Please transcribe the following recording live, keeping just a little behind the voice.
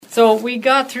So we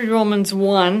got through Romans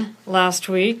 1 last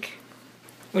week,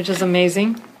 which is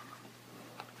amazing.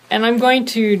 And I'm going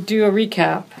to do a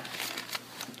recap.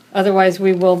 Otherwise,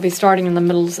 we will be starting in the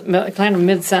middle, kind of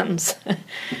mid-sentence,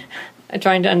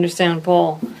 trying to understand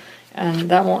Paul. And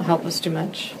that won't help us too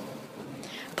much.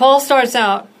 Paul starts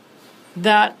out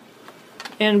that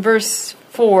in verse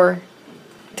 4,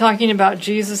 talking about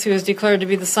Jesus, who is declared to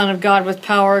be the Son of God with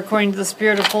power according to the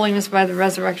Spirit of holiness by the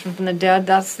resurrection from the dead.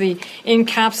 That's the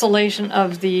encapsulation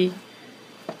of the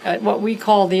what we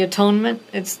call the atonement.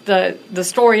 It's the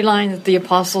storyline that the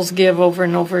apostles give over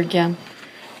and over again,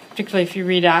 particularly if you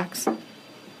read Acts.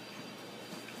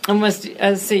 And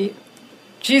as the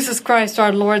Jesus Christ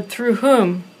our Lord, through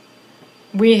whom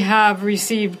we have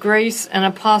received grace and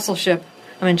apostleship.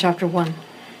 I'm in chapter 1,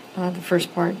 the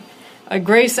first part. A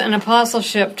grace and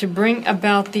apostleship to bring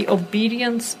about the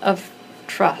obedience of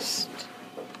trust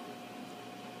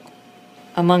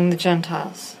among the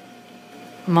Gentiles,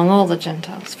 among all the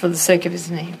Gentiles, for the sake of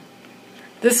his name.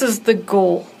 This is the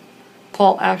goal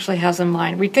Paul actually has in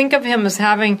mind. We think of him as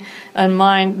having in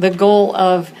mind the goal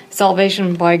of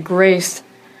salvation by grace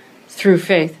through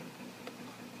faith.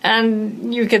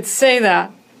 And you could say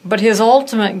that, but his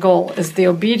ultimate goal is the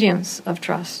obedience of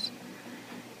trust,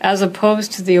 as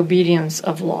opposed to the obedience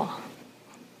of law.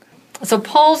 So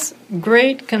Paul's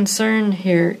great concern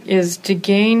here is to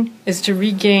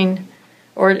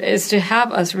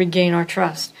have us regain our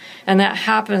trust. And that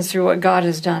happens through what God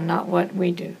has done, not what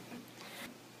we do.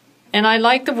 And I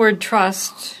like the word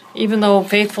trust, even though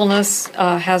faithfulness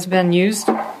has been used,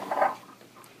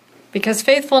 because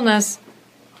faithfulness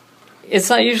is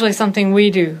not usually something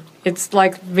we do. It's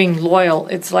like being loyal.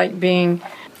 It's like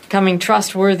becoming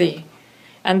trustworthy.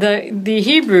 And the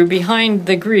Hebrew behind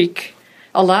the Greek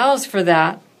allows for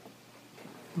that.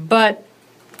 But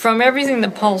from everything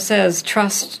that Paul says,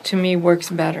 trust to me works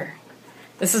better.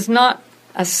 This is not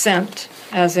assent,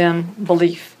 as in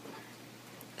belief.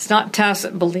 It's not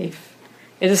tacit belief.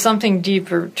 It is something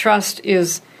deeper. Trust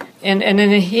is, and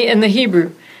in the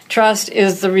Hebrew, trust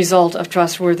is the result of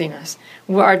trustworthiness.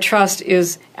 Our trust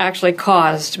is actually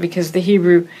caused, because the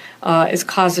Hebrew is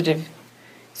causative.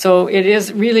 So it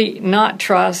is really not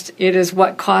trust, it is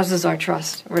what causes our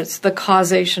trust, or it's the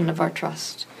causation of our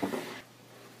trust.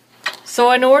 So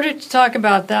in order to talk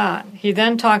about that, he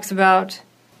then talks about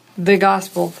the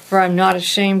gospel, for I'm not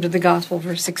ashamed of the gospel,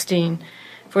 verse 16.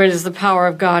 For it is the power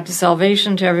of God to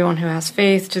salvation to everyone who has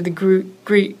faith, to the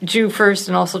Greek, Jew first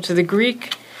and also to the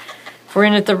Greek. For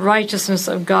in it the righteousness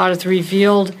of God is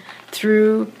revealed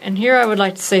through, and here I would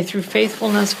like to say through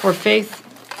faithfulness for faith,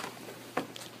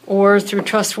 or through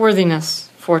trustworthiness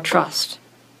for trust.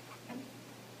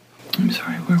 I'm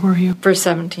sorry, where were you? Verse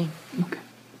 17. Okay.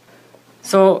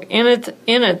 So in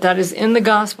it, that is in the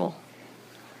gospel,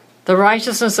 the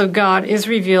righteousness of God is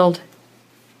revealed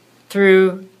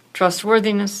through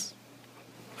trustworthiness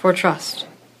for trust.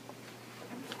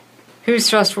 Whose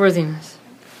trustworthiness?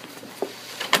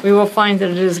 We will find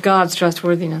that it is God's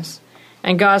trustworthiness.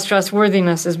 And God's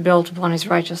trustworthiness is built upon his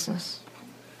righteousness.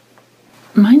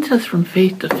 Mine says from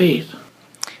faith to faith.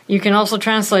 You can also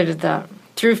translate it that.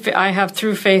 I have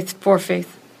through faith for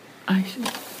faith. I see.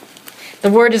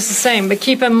 The word is the same, but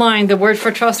keep in mind the word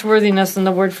for trustworthiness and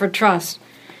the word for trust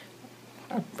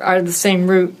are the same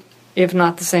root, if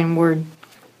not the same word.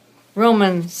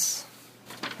 Romans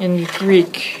in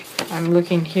Greek. I'm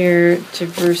looking here to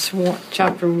verse 1,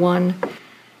 chapter 1.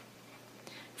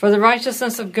 For the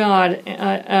righteousness of God,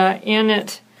 in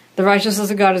it, the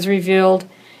righteousness of God is revealed,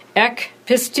 ek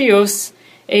pistios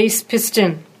eis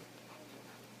pistin,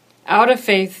 out of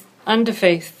faith unto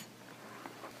faith.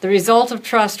 The result of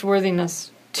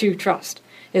trustworthiness to trust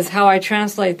is how I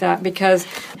translate that, because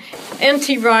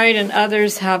N.T. Wright and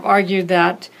others have argued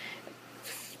that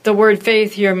the word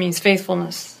faith here means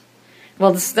faithfulness.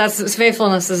 Well,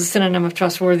 faithfulness is a synonym of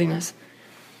trustworthiness.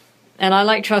 And I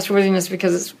like trustworthiness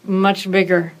because it's much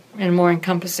bigger and more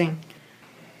encompassing.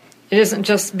 It isn't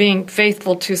just being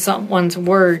faithful to someone's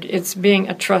word, it's being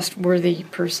a trustworthy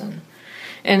person.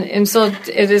 And so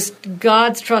it is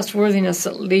God's trustworthiness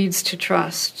that leads to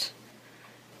trust.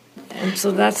 And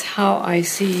so that's how I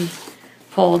see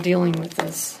Paul dealing with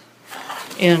this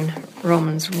in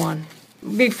Romans 1.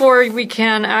 Before we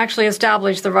can actually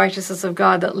establish the righteousness of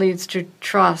God that leads to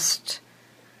trust,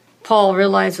 Paul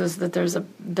realizes that there's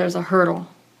a hurdle,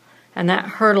 and that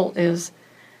hurdle is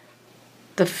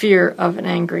the fear of an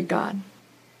angry God.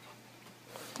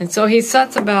 And so he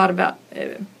sets about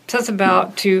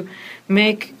to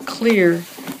make clear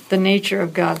the nature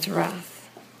of God's wrath.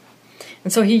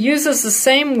 And so he uses the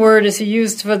same word as he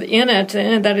used for in it,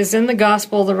 that is in the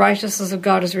gospel, the righteousness of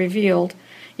God is revealed.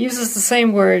 uses the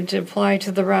same word to apply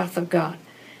to the wrath of God.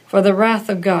 For the wrath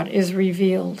of God is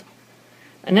revealed.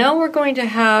 And now we're going to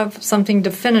have something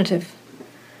definitive.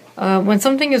 When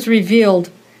something is revealed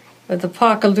with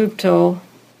apocalypto,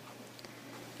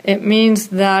 it means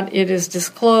that it is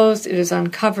disclosed, it is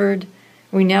uncovered.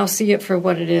 We now see it for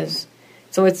what it is.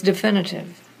 So it's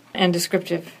definitive and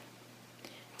descriptive.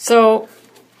 So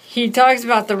he talks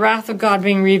about the wrath of God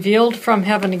being revealed from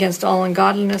heaven against all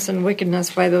ungodliness and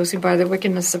wickedness by those who by their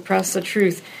wickedness suppress the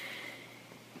truth.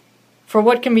 For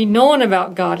what can be known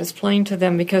about God is plain to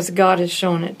them because God has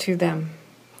shown it to them.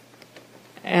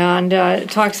 And it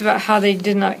talks about how they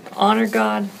did not honor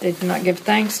God, they did not give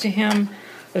thanks to Him,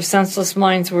 their senseless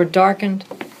minds were darkened.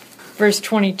 Verse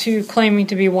 22, claiming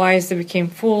to be wise, they became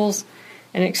fools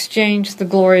and exchanged the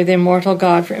glory of the immortal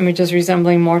God for images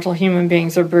resembling mortal human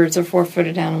beings or birds or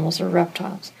four-footed animals or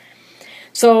reptiles.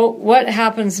 So what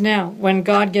happens now? When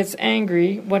God gets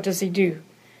angry, what does He do?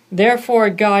 Therefore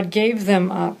God gave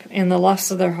them up in the lusts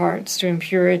of their hearts to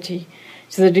impurity,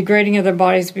 to the degrading of their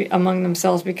bodies among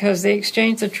themselves, because they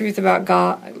exchanged the truth about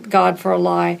God for a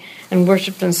lie and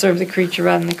worshipped and served the creature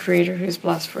rather than the Creator who is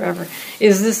blessed forever.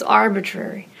 Is this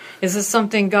arbitrary? Is this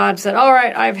something God said, all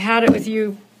right, I've had it with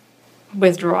you,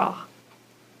 withdraw?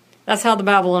 That's how the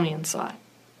Babylonians saw it.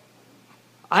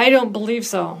 I don't believe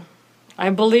so.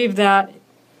 I believe that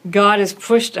God is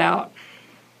pushed out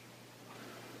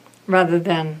rather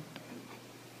than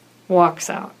walks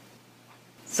out.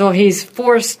 So He's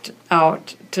forced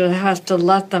out to have to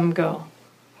let them go.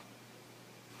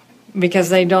 Because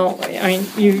they don't,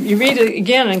 you read it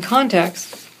again in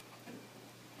context.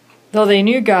 Though they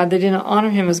knew God, they didn't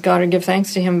honor Him as God or give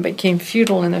thanks to Him, but became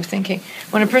futile in their thinking.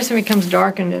 When a person becomes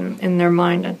darkened in their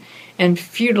mind and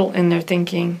futile in their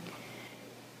thinking,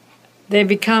 they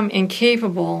become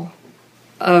incapable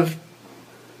of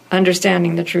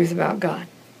understanding the truth about God.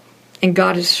 And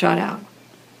God is shut out.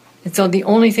 And so the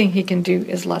only thing He can do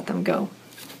is let them go.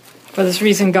 For this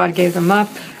reason, God gave them up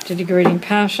to degrading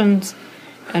passions.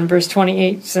 And verse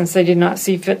 28, since they did not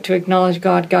see fit to acknowledge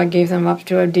God, God gave them up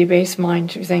to a debased mind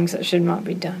to things that should not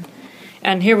be done.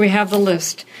 And here we have the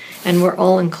list, and we're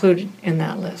all included in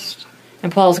that list.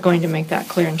 And Paul's going to make that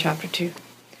clear in chapter 2.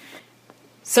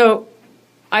 So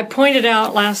I pointed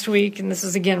out last week, and this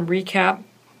is again recap,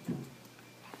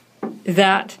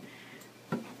 that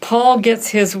Paul gets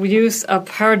his use of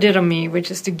paradidomi,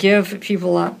 which is to give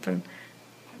people up and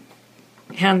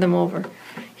hand them over.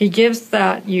 He gives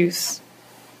that use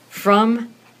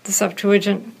from the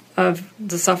Septuagint of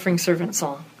the Suffering Servant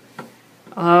Song,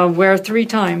 where 3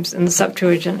 times in the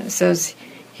Septuagint it says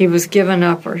he was given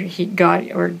up, or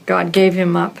God gave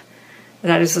him up.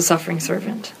 That is the suffering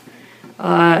servant.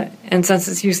 And since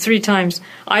it's used 3 times,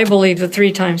 I believe the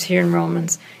 3 times here in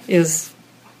Romans is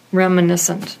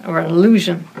reminiscent or an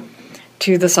allusion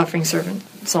to the Suffering Servant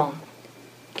Song.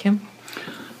 Kim?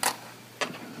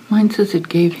 Mine says he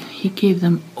gave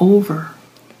them over.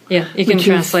 Yeah, you can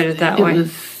translate it that way.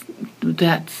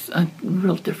 That's a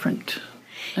real different.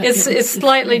 It's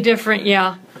slightly different,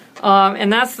 yeah.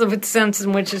 And that's the sense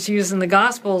in which it's used in the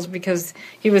Gospels, because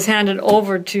he was handed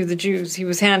over to the Jews. He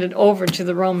was handed over to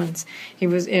the Romans.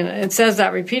 It says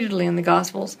that repeatedly in the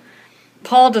Gospels.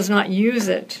 Paul does not use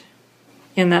it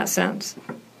in that sense.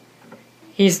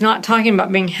 He's not talking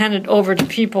about being handed over to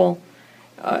people,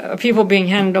 people being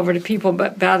handed over to people,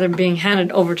 but rather being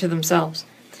handed over to themselves.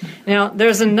 Now,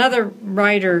 there's another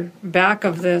writer back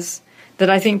of this that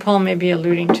I think Paul may be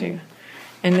alluding to.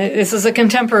 And this is a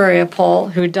contemporary of Paul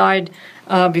who died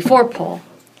before Paul.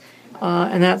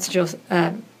 And that's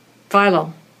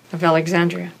Philo of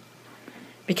Alexandria.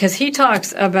 Because he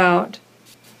talks about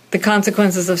the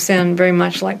consequences of sin very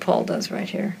much like Paul does right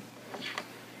here.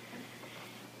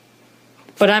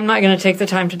 But I'm not going to take the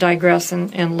time to digress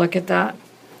and look at that.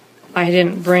 I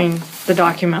didn't bring the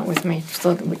document with me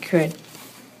so that we could.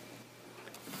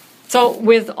 So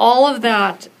with all of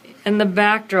that in the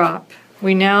backdrop,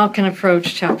 we now can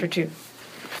approach chapter 2.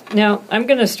 Now, I'm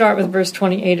going to start with verse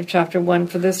 28 of chapter 1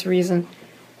 for this reason.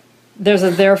 There's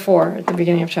a therefore at the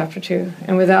beginning of chapter 2.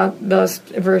 And without those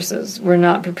verses, we're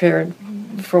not prepared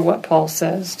for what Paul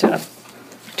says to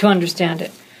understand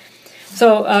it.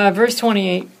 So, verse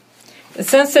 28.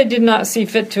 Since they did not see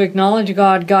fit to acknowledge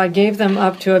God, God gave them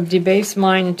up to a debased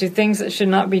mind and to things that should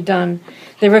not be done.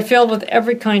 They were filled with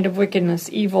every kind of wickedness,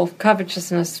 evil,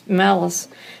 covetousness, malice,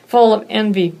 full of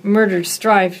envy, murder,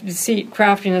 strife, deceit,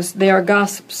 craftiness. They are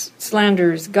gossips,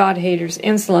 slanderers, God-haters,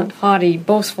 insolent, haughty,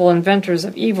 boastful, inventors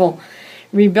of evil,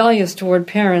 rebellious toward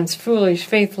parents, foolish,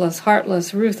 faithless,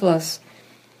 heartless, ruthless.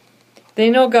 They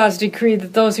know God's decree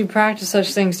that those who practice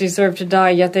such things deserve to die,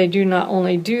 yet they do not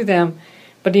only do them,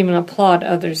 but even applaud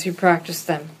others who practice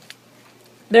them.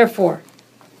 Therefore,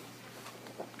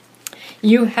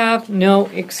 you have no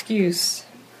excuse,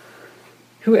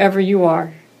 whoever you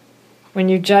are, when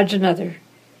you judge another,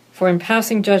 for in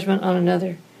passing judgment on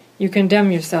another, you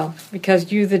condemn yourself,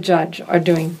 because you, the judge, are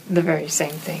doing the very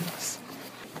same things.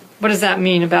 What does that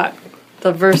mean about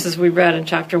the verses we read in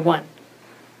chapter 1?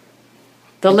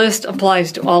 The list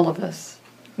applies to all of us.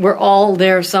 We're all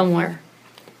there somewhere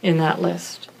in that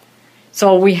list.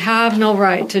 So we have no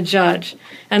right to judge.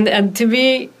 And to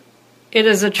me, it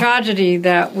is a tragedy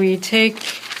that we take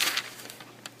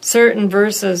certain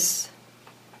verses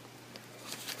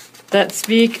that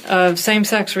speak of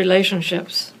same-sex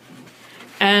relationships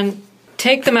and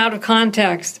take them out of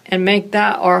context and make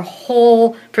that our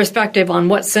whole perspective on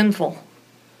what's sinful.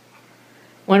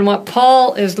 When what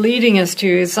Paul is leading us to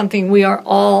is something we are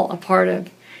all a part of.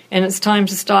 And it's time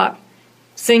to stop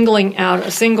singling out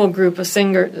a single group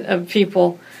of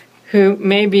people who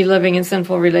may be living in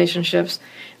sinful relationships.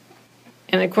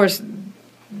 And of course,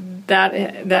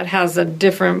 that has a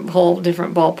whole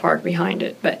different ballpark behind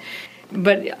it. But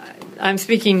I'm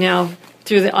speaking now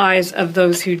through the eyes of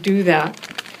those who do that,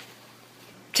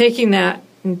 taking that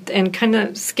and kind of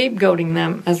scapegoating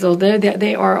them as though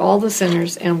they are all the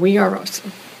sinners and we are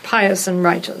pious and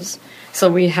righteous,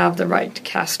 so we have the right to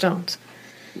cast stones.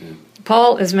 Yeah.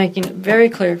 Paul is making it very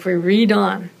clear, if we read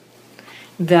on,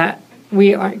 that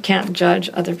we can't judge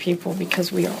other people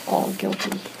because we are all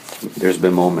guilty. There's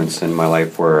been moments in my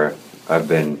life where I've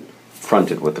been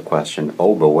fronted with the question,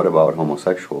 "Oh, but what about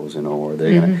homosexuals? You know, are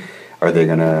they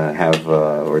gonna have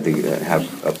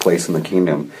a place in the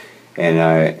kingdom?" And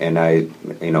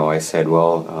I said,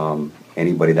 well,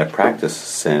 anybody that practices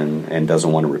sin and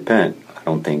doesn't want to repent, I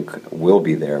don't think will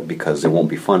be there because it won't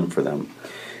be fun for them.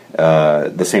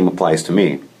 The same applies to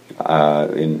me.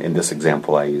 In this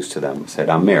example I used to them, I said,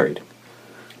 I'm married,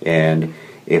 and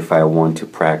if I want to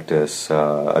practice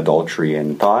adultery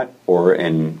in thought or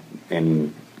in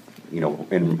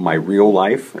my real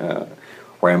life,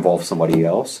 where I involve somebody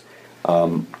else,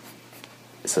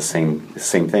 it's the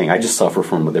same thing. I just suffer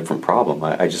from a different problem.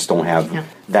 I just don't have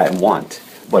that want.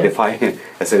 But if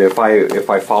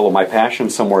I follow my passion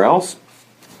somewhere else,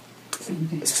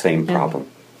 same problem.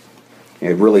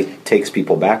 It really takes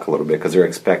people back a little bit because they're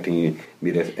expecting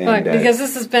me to. And, because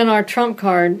this has been our trump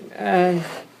card.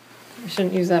 I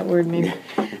shouldn't use that word, maybe.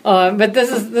 But this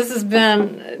has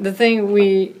been the thing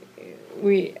we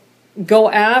go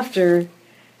after,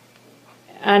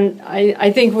 and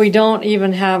I think we don't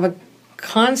even have a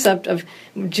concept of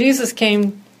Jesus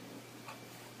came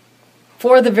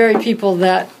for the very people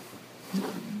that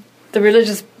the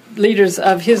religious leaders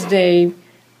of his day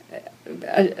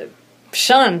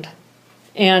shunned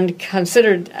and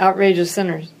considered outrageous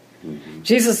sinners. Mm-hmm.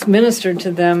 Jesus ministered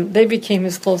to them. They became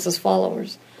his closest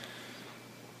followers,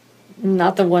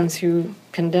 not the ones who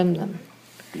condemned them.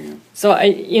 Yeah. So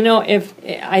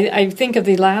I think of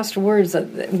the last words,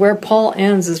 where Paul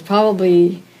ends is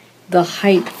probably the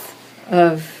height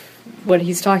of what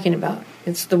he's talking about.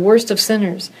 It's the worst of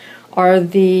sinners are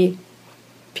the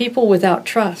people without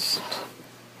trust,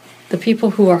 the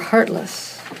people who are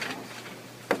heartless,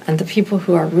 and the people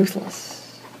who are ruthless.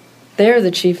 They're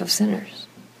the chief of sinners.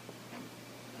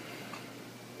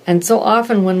 And so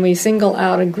often when we single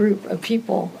out a group of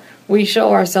people, we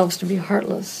show ourselves to be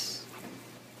heartless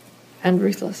and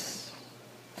ruthless.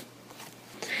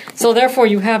 So therefore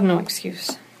you have no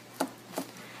excuse.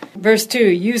 Verse 2,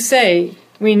 you say,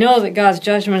 we know that God's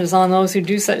judgment is on those who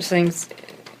do such things,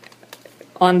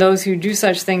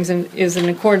 and is in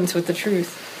accordance with the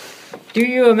truth. Do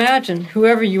you imagine,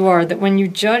 whoever you are, that when you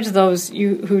judge those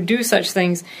who do such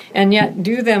things, and yet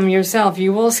do them yourself,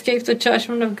 you will escape the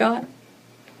judgment of God?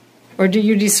 Or do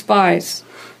you despise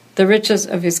the riches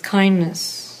of his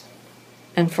kindness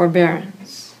and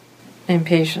forbearance and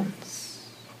patience?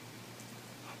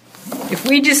 If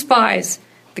we despise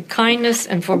the kindness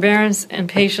and forbearance and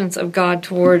patience of God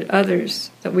toward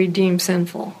others that we deem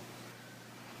sinful,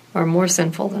 or more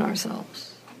sinful than ourselves,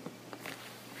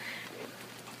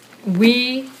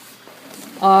 we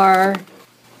are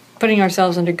putting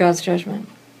ourselves under God's judgment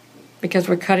because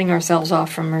we're cutting ourselves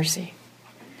off from mercy.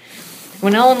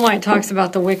 When Ellen White talks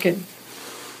about the wicked,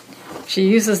 she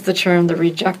uses the term the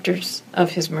rejectors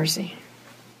of his mercy.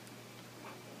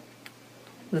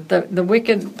 The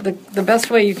wicked, the best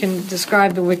way you can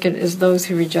describe the wicked is those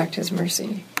who reject his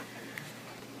mercy.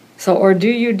 So, or do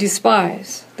you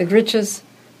despise the riches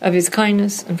of his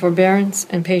kindness and forbearance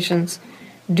and patience?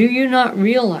 Do you not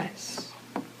realize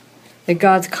that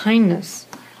God's kindness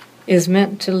is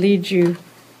meant to lead you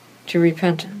to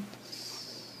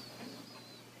repentance?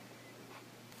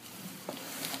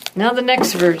 Now the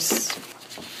next verse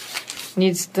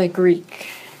needs the Greek.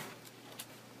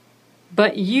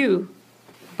 But you,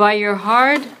 by your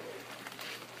hard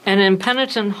and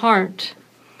impenitent heart,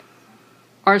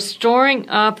 are storing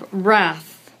up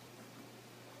wrath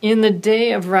in the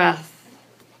day of wrath,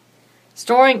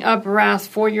 storing up wrath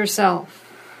for yourself.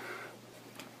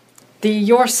 The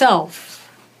yourself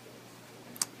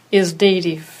is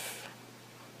dative,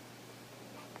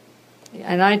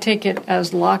 and I take it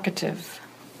as locative.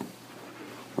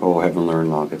 Oh, I haven't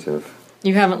learned locative.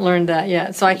 You haven't learned that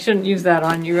yet, so I shouldn't use that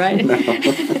on you, right?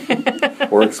 No.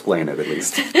 Or explain it, at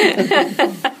least.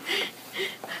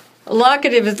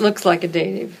 Locative, it looks like a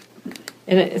dative.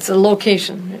 And it's a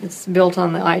location. It's built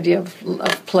on the idea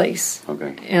of place.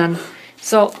 Okay. And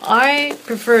so I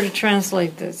prefer to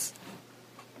translate this.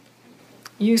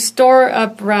 You store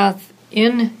up wrath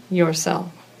in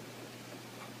yourself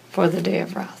for the day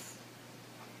of wrath.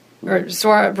 Or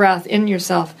store up wrath in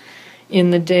yourself in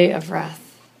the day of wrath.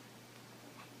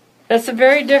 That's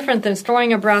very different than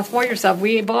storing up wrath for yourself.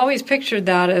 We've always pictured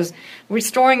that as we're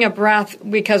storing up wrath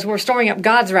because we're storing up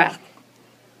God's wrath.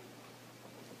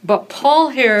 But Paul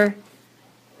here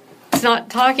is not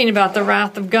talking about the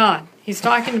wrath of God. He's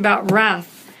talking about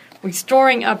wrath. We're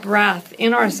storing up wrath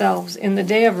in ourselves in the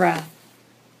day of wrath.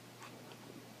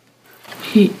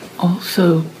 He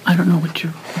also, I don't know what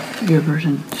your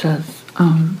version says.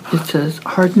 It says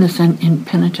hardness and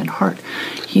impenitent heart.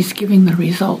 He's giving the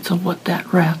results of what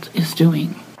that wrath is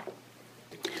doing.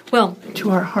 Well, to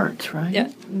our hearts, right?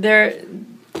 Yeah,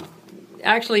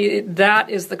 actually, that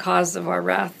is the cause of our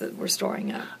wrath that we're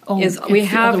storing up. Oh, it's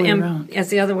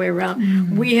the other way around.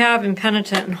 Mm-hmm. We have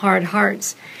impenitent and hard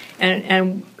hearts,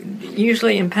 and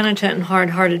usually impenitent and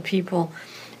hard-hearted people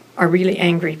are really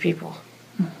angry people,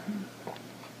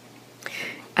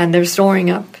 and they're storing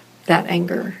up that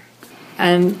anger.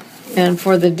 And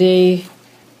for the day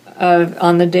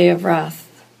on the day of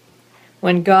wrath,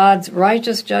 when God's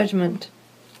righteous judgment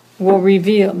will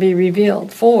be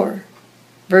revealed. 4,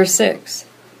 verse 6.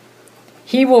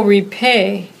 He will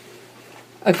repay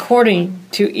according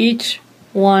to each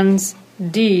one's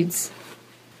deeds.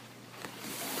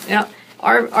 Now,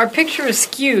 our picture is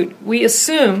skewed. We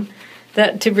assume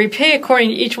that to repay according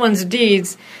to each one's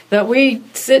deeds, that we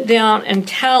sit down and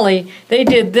tally, they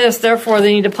did this, therefore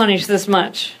they need to punish this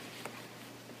much.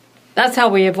 That's how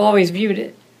we have always viewed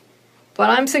it. But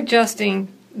I'm suggesting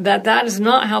that that is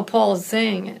not how Paul is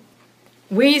saying it.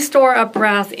 We store up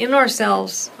wrath in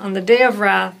ourselves on the day of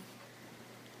wrath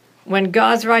when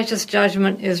God's righteous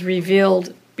judgment is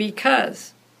revealed,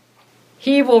 because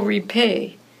He will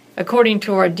repay according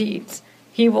to our deeds.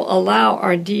 He will allow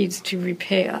our deeds to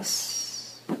repay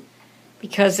us.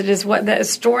 Because it is what that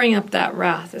is storing up that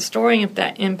wrath. It's storing up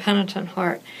that impenitent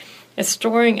heart. It's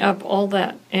storing up all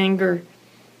that anger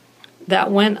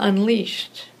that, when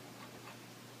unleashed,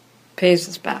 pays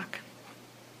us back.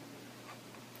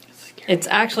 It's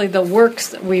actually the works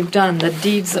that we've done, the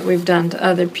deeds that we've done to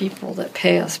other people that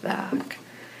pay us back,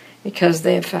 because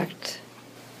they affect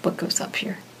what goes up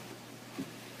here.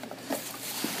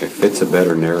 It fits a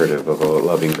better narrative of a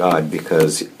loving God,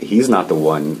 because He's not the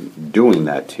one doing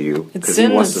that to you, because He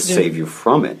wants to save you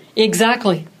from it.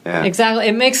 Exactly. Yeah. Exactly.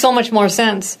 It makes so much more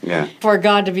sense for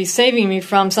God to be saving me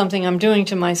from something I'm doing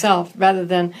to myself, rather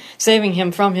than saving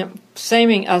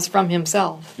us from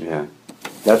Himself. Yeah.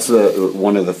 That's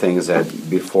one of the things that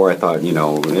before I thought,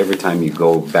 every time you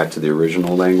go back to the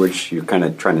original language, you're kind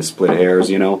of trying to split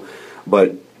hairs,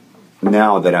 But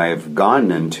now that I've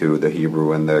gone into the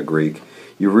Hebrew and the Greek,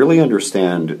 you really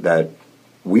understand that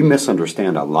we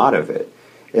misunderstand a lot of it.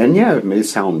 And yeah, it may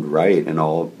sound right and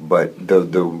all, but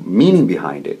the meaning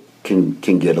behind it can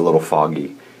get a little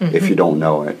foggy if you don't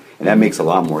know it. And that makes a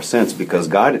lot more sense, because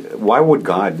why would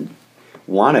God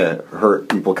want to hurt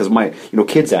people? Because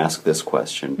kids ask this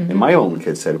question, and my own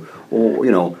kid said,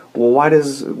 well, why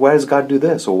does God do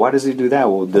this? Or why does He do that?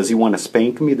 Well, does He want to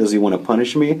spank me? Does He want to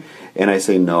punish me? And I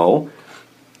say, no,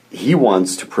 He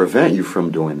wants to prevent you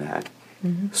from doing that.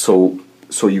 So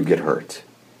you get hurt,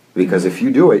 because if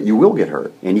you do it, you will get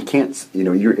hurt, and you can't.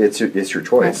 It's your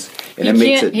choice, right.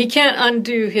 And he can't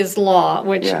undo His law,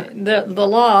 which the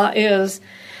law is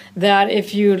that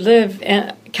if you live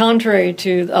contrary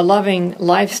to a loving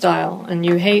lifestyle and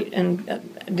you hate and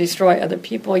destroy other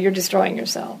people, you're destroying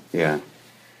yourself. Yeah,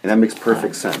 and that makes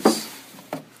perfect sense.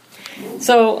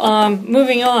 So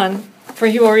moving on. For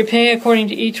He will repay according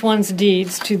to each one's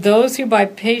deeds. To those who by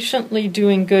patiently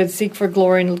doing good seek for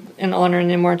glory and honor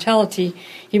and immortality,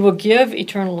 He will give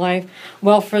eternal life.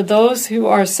 While for those who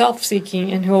are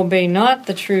self-seeking and who obey not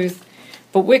the truth,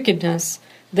 but wickedness,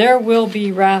 there will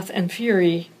be wrath and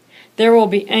fury. There will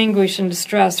be anguish and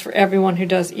distress for everyone who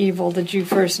does evil, the Jew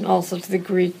first and also to the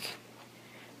Greek.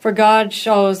 For God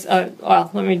shows,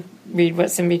 let me read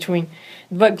what's in between.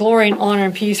 But glory and honor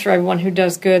and peace for everyone who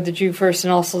does good, the Jew first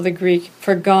and also the Greek.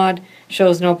 For God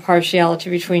shows no partiality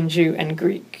between Jew and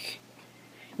Greek.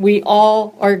 We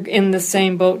all are in the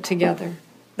same boat together.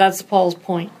 That's Paul's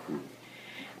point.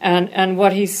 And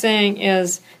what he's saying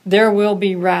is there will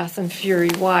be wrath and fury.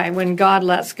 Why? When God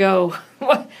lets go,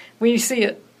 we see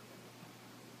it.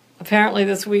 Apparently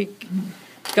this week,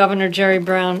 Governor Jerry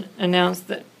Brown announced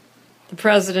that the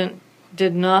president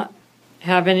did not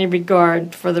have any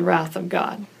regard for the wrath of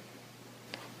God.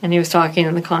 And he was talking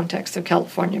in the context of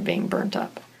California being burnt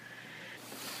up.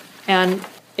 And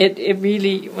it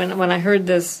really, when I heard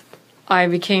this, I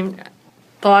became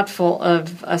thoughtful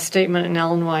of a statement in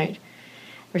Ellen White,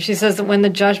 where she says that when the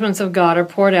judgments of God are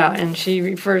poured out, and she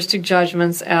refers to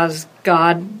judgments as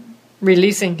God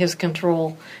releasing his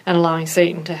control and allowing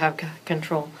Satan to have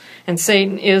control. And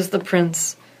Satan is the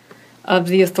prince of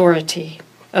the authority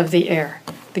of the air.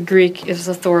 The Greek is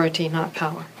authority, not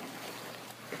power.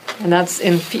 And that's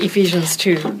in Ephesians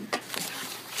 2.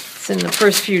 It's in the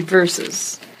first few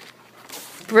verses.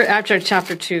 After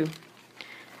chapter 2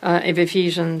 of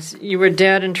Ephesians, you were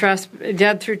dead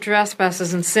through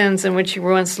trespasses and sins in which you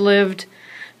were once lived,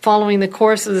 following the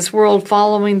course of this world,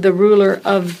 following the ruler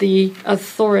of the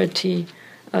authority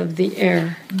of the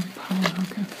air. Power,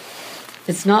 okay.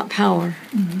 It's not power.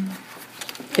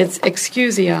 Mm-hmm. It's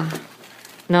exousia,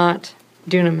 not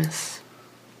dunamis.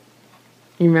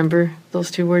 You remember those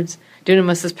two words?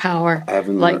 Dunamis is power,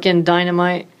 like in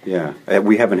dynamite. Yeah,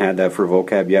 we haven't had that for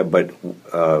vocab yet, but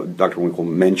Dr. Winkle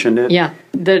mentioned it. Yeah,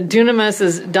 the dunamis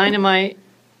is dynamite,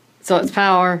 so it's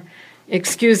power.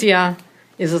 Exousia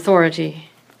is authority.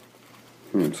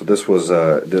 So this was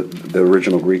the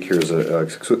original Greek here is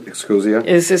exousia?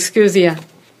 Is exousia.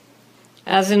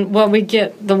 As in, well, we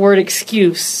get the word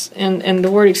excuse, and the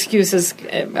word excuse is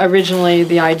originally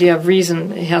the idea of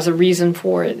reason. It has a reason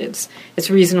for it. It's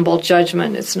reasonable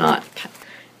judgment. It's not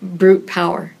brute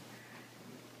power.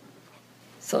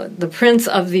 So the prince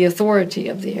of the authority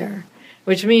of the air,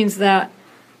 which means that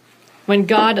when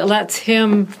God lets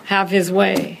him have his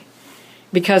way,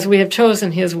 because we have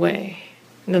chosen his way,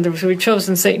 in other words, we've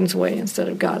chosen Satan's way instead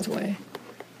of God's way.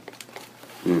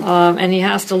 And he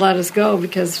has to let us go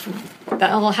because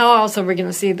how else are we going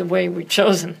to see the way we've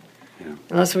chosen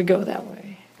unless we go that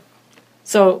way?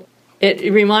 So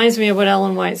it reminds me of what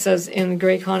Ellen White says in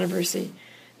Great Controversy,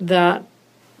 that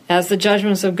as the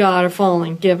judgments of God are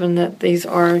falling, given that these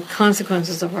are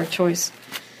consequences of our choice,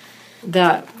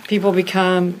 that people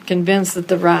become convinced that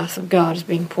the wrath of God is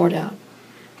being poured out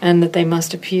and that they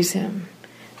must appease him.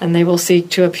 And they will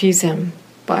seek to appease him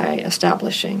by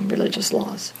establishing religious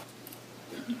laws.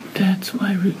 That's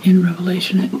why in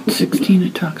Revelation 16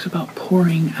 it talks about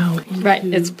pouring out. Right,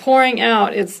 it's pouring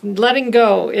out, it's letting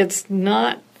go, it's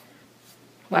not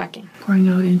whacking. Pouring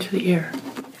out into the air.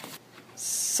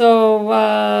 So,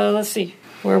 let's see,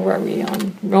 where were we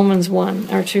on? Romans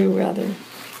 1, or 2 rather.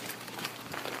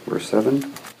 Verse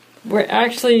 7? We're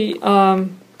actually,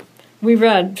 we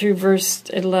read through verse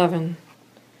 11.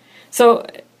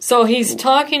 So he's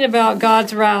talking about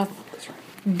God's wrath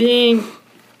being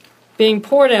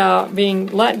poured out, being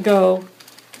let go,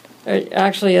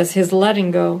 actually as his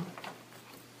letting go.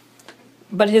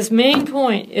 But his main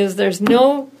point is there's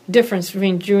no difference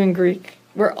between Jew and Greek.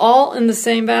 We're all in the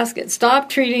same basket. Stop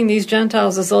treating these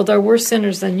Gentiles as though they're worse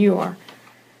sinners than you are.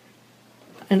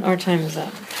 And our time is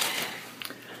up.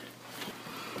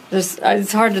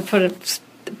 It's hard to put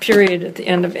a period at the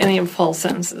end of any of Paul's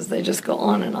sentences. They just go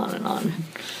on and on and on.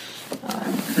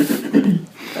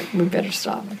 But we better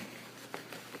stop.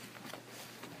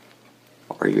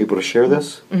 Are you able to share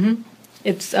this? Mm-hmm.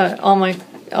 It's all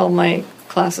my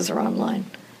classes are online.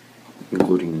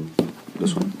 Including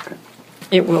this one? Okay.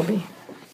 It will be.